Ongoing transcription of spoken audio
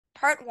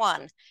Part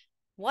one,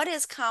 what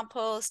is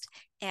compost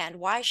and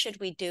why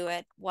should we do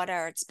it? What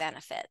are its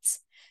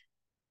benefits?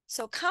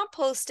 So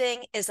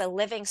composting is a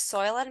living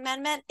soil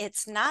amendment.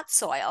 It's not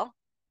soil.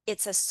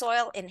 It's a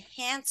soil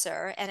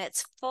enhancer, and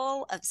it's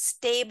full of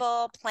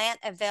stable plant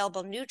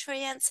available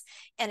nutrients,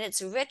 and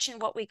it's rich in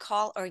what we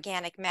call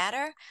organic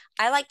matter.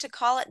 I like to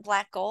call it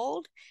black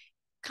gold.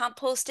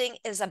 Composting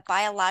is a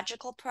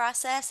biological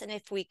process, and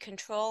if we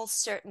control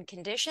certain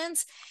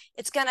conditions,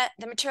 the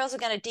materials are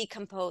gonna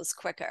decompose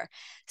quicker.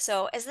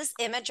 So as this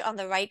image on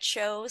the right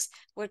shows,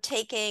 we're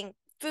taking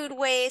food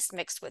waste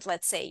mixed with,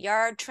 let's say,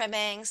 yard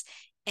trimmings,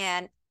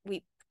 and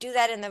we do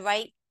that in the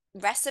right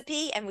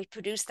recipe, and we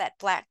produce that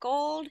black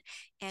gold,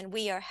 and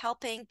we are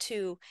helping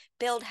to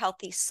build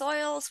healthy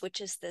soils,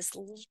 which is this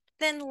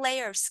thin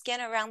layer of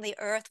skin around the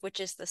earth, which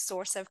is the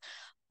source of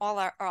all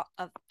our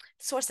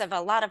source of a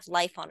lot of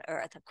life on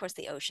Earth. Of course,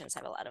 the oceans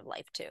have a lot of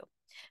life too.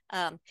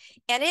 And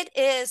it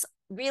is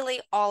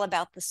really all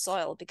about the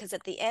soil, because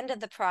at the end of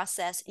the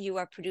process, you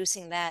are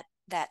producing that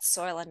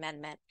soil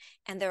amendment.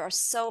 And there are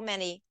so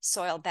many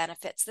soil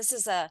benefits. This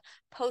is a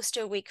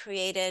poster we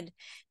created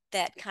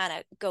that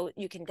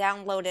you can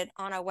download it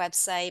on our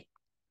website.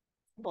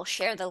 We'll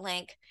share the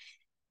link.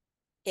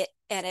 It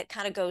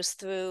kind of goes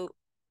through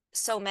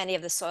so many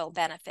of the soil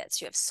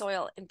benefits. You have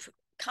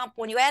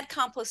when you add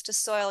compost to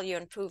soil, you're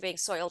improving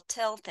soil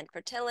tilth and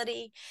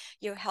fertility.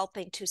 You're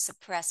helping to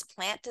suppress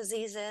plant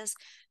diseases.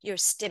 You're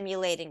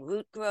stimulating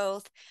root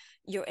growth.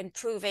 You're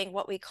improving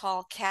what we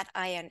call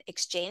cation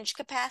exchange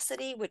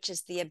capacity, which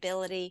is the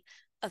ability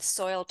of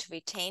soil to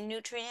retain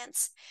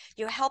nutrients.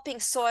 You're helping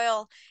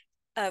soil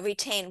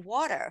retain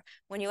water.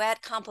 When you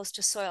add compost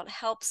to soil, it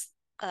helps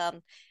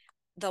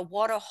the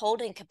water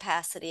holding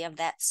capacity of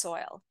that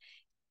soil.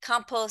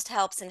 Compost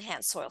helps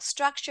enhance soil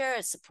structure,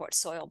 it supports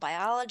soil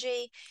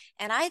biology,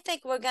 and I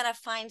think we're going to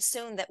find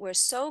soon that we're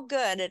so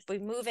good at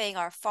removing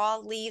our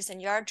fall leaves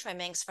and yard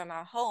trimmings from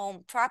our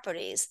home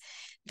properties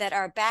that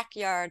our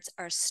backyards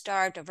are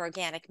starved of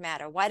organic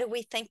matter. Why do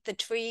we think the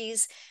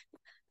trees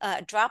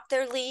drop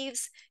their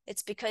leaves?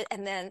 It's because,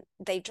 and then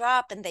they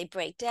drop and they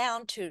break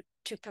down to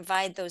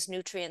provide those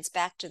nutrients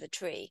back to the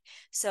tree.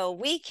 So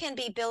we can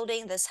be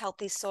building this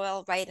healthy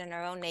soil right in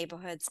our own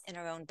neighborhoods, in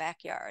our own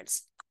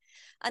backyards.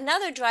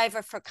 Another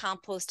driver for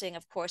composting,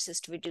 of course,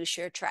 is to reduce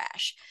your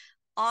trash.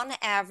 On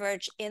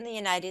average, in the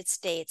United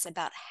States,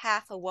 about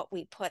half of what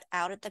we put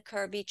out at the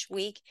curb each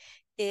week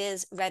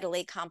is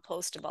readily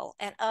compostable.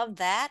 And of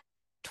that,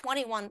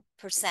 21%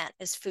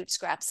 is food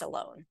scraps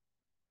alone.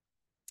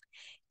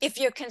 If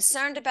you're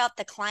concerned about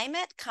the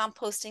climate,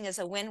 composting is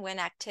a win-win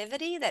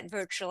activity that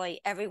virtually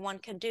everyone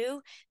can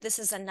do. This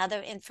is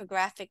another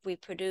infographic we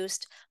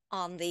produced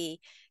on the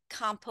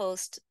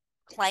compost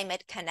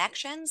climate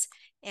connections.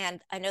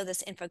 And I know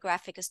this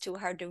infographic is too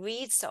hard to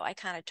read, so I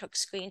kind of took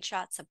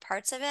screenshots of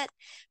parts of it.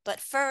 But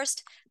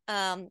first,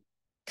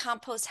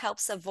 compost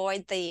helps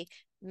avoid the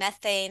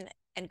methane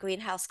and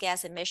greenhouse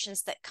gas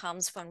emissions that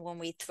comes from when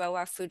we throw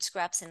our food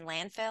scraps in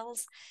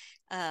landfills.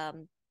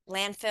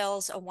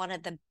 Landfills are one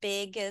of the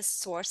biggest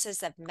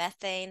sources of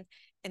methane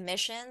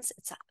emissions.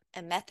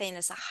 Methane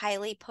is a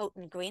highly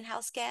potent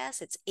greenhouse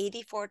gas. It's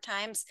 84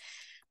 times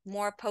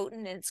more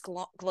potent in its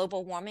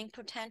global warming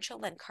potential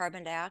than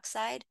carbon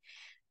dioxide.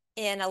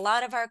 In a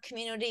lot of our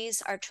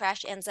communities, our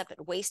trash ends up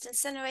at waste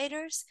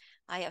incinerators.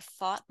 I have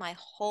fought my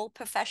whole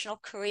professional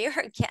career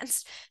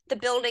against the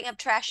building of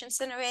trash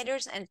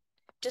incinerators, and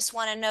just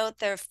want to note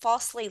they're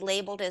falsely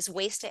labeled as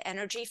waste to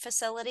energy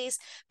facilities,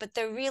 but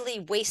they're really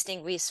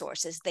wasting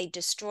resources. They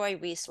destroy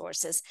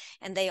resources,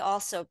 and they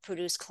also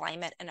produce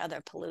climate and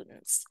other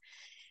pollutants.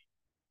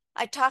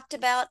 I talked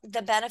about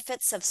the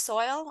benefits of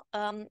soil,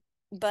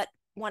 but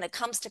when it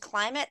comes to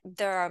climate,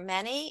 there are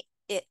many.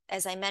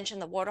 As I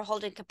mentioned, the water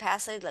holding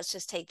capacity, let's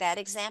just take that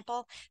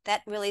example.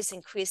 That really is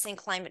increasing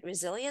climate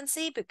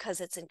resiliency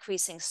because it's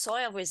increasing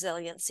soil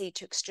resiliency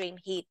to extreme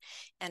heat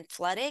and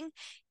flooding.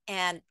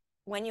 And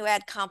when you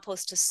add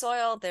compost to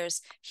soil,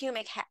 there's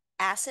humic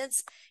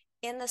acids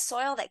in the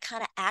soil that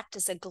kind of act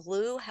as a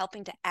glue,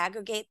 helping to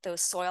aggregate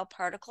those soil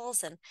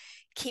particles and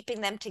keeping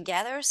them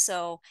together.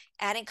 So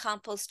adding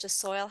compost to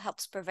soil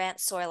helps prevent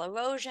soil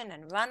erosion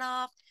and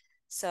runoff.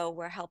 So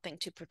we're helping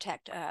to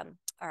protect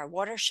our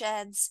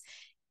watersheds.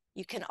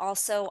 You can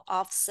also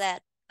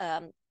offset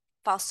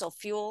fossil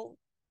fuel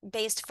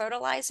based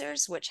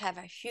fertilizers, which have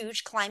a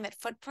huge climate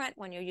footprint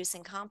when you're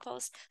using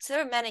compost. So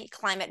there are many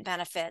climate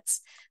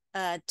benefits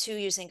to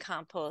using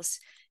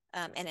compost,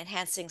 and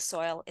enhancing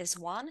soil is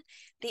one.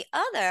 The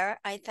other,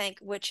 I think,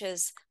 which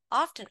is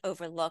often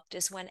overlooked,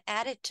 is when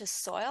added to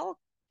soil,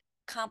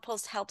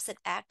 compost helps it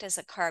act as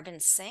a carbon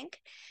sink,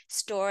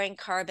 storing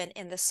carbon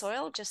in the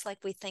soil, just like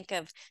we think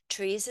of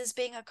trees as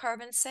being a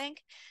carbon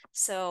sink.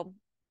 So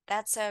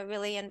that's a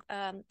really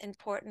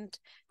important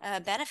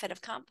benefit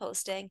of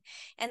composting.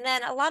 And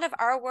then a lot of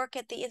our work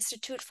at the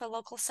Institute for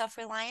Local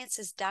Self-Reliance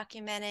is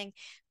documenting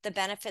the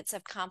benefits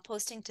of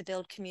composting to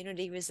build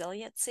community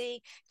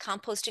resiliency.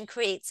 Composting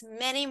creates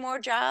many more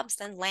jobs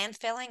than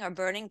landfilling or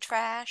burning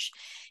trash.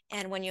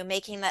 And when you're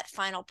making that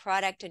final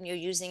product and you're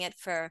using it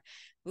for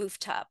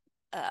rooftop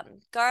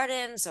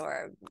gardens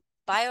or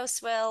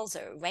bioswales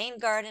or rain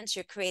gardens,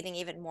 you're creating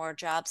even more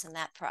jobs in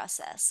that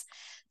process.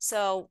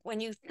 So when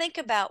you think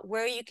about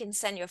where you can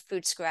send your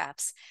food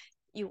scraps,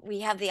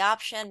 we have the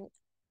option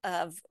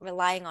of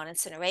relying on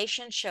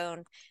incineration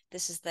shown.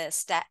 This is the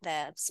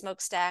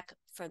smokestack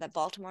for the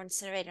Baltimore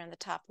incinerator in the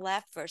top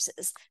left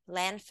versus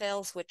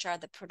landfills, which are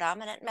the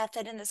predominant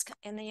method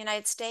in the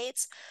United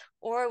States.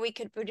 Or we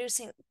could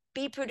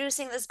be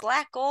producing this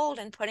black gold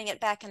and putting it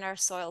back in our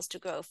soils to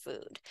grow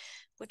food,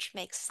 which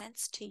makes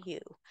sense to you.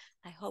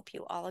 I hope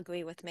you all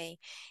agree with me.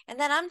 And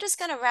then I'm just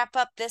going to wrap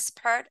up this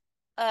part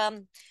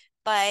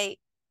by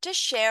just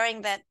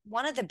sharing that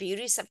one of the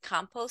beauties of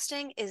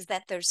composting is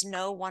that there's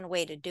no one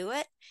way to do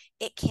it.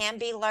 It can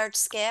be large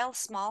scale,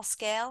 small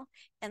scale,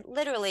 and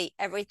literally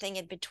everything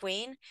in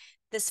between.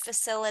 This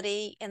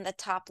facility in the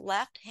top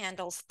left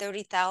handles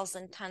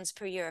 30,000 tons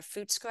per year of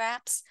food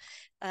scraps.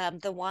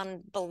 The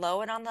one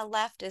below it on the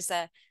left is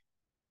a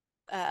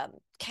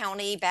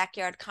county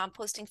backyard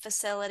composting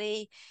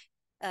facility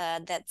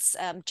that's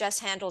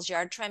just handles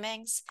yard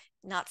trimmings,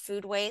 not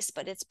food waste,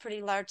 but it's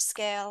pretty large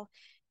scale.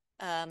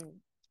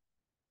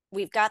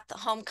 We've got the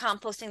home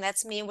composting.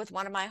 That's me with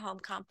one of my home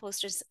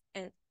composters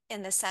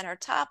in the center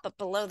top, but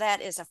below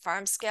that is a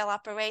farm scale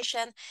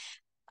operation.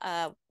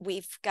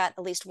 We've got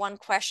at least one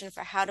question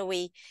for how do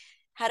we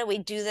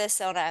do this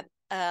on a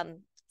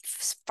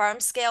farm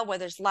scale, where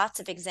there's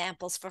lots of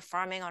examples for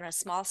farming on a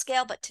small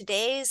scale, but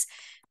today's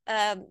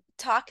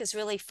talk is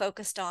really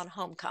focused on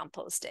home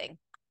composting.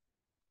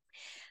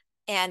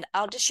 And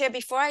I'll just share,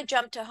 before I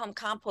jump to home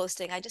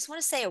composting, I just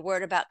want to say a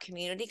word about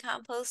community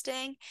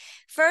composting.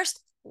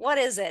 First, what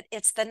is it?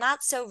 It's the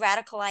not so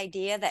radical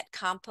idea that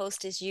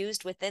compost is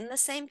used within the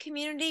same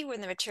community when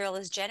the material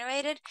is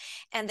generated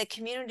and the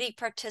community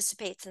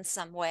participates in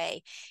some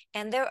way.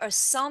 And there are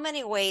so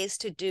many ways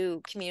to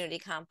do community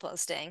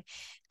composting.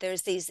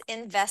 There's these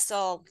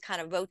in-vessel kind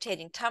of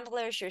rotating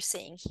tumblers you're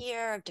seeing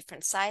here of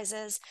different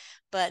sizes,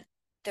 but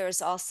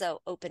there's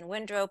also open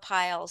windrow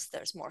piles.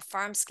 There's more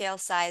farm scale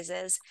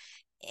sizes.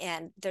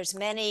 And there's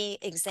many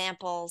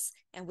examples,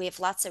 and we have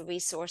lots of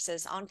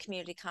resources on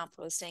community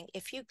composting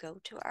if you go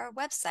to our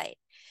website.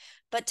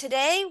 But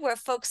today we're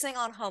focusing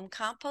on home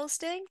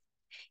composting.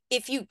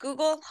 If you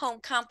Google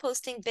home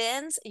composting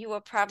bins, you will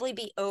probably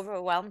be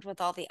overwhelmed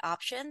with all the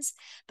options,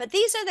 but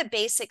these are the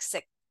basic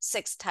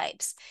six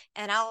types.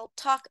 And I'll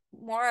talk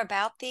more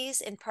about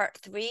these in part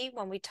 3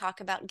 when we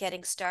talk about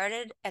getting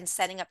started and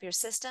setting up your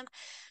system.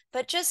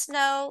 But just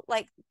know,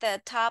 like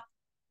the top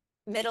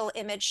middle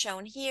image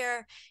shown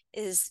here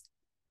is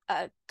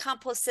a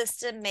compost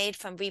system made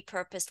from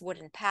repurposed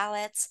wooden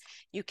pallets.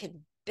 You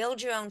can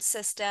build your own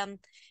system.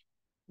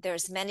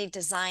 There's many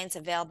designs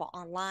available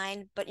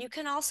online, but you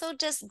can also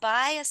just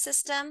buy a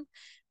system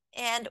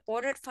and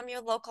order it from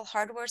your local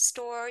hardware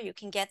store. You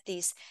can get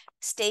these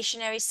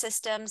stationary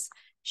systems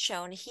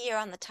shown here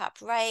on the top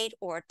right,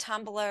 or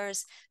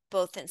tumblers,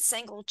 both in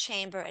single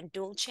chamber and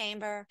dual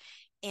chamber.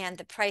 And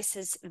the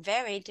prices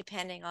vary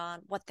depending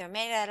on what they're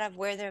made out of,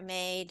 where they're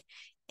made,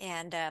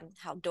 and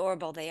how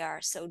durable they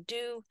are. So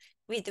do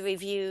read the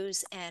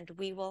reviews, and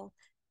we will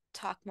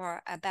talk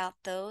more about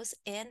those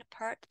in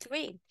part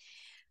 3.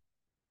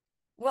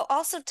 We'll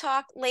also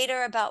talk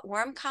later about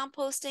worm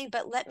composting,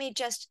 but let me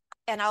just,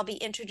 and I'll be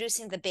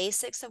introducing the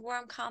basics of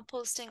worm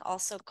composting,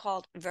 also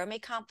called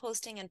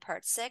vermicomposting, in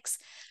part 6.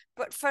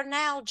 But for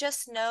now,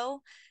 just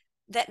know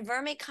that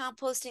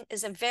vermicomposting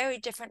is a very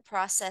different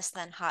process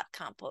than hot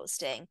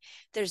composting.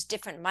 There's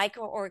different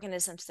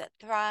microorganisms that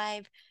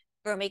thrive.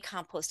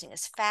 Vermicomposting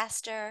is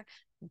faster,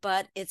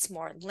 but it's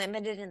more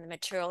limited in the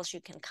materials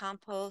you can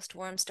compost.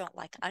 Worms don't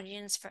like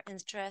onions, for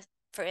instance.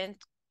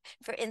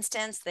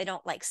 They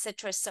don't like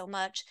citrus so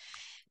much,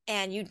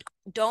 and you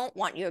don't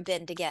want your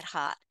bin to get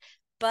hot.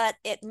 But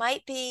it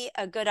might be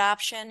a good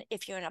option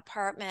if you're in an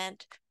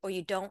apartment or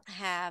you don't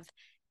have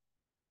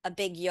a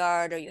big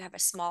yard or you have a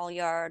small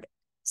yard.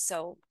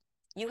 So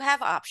you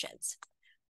have options.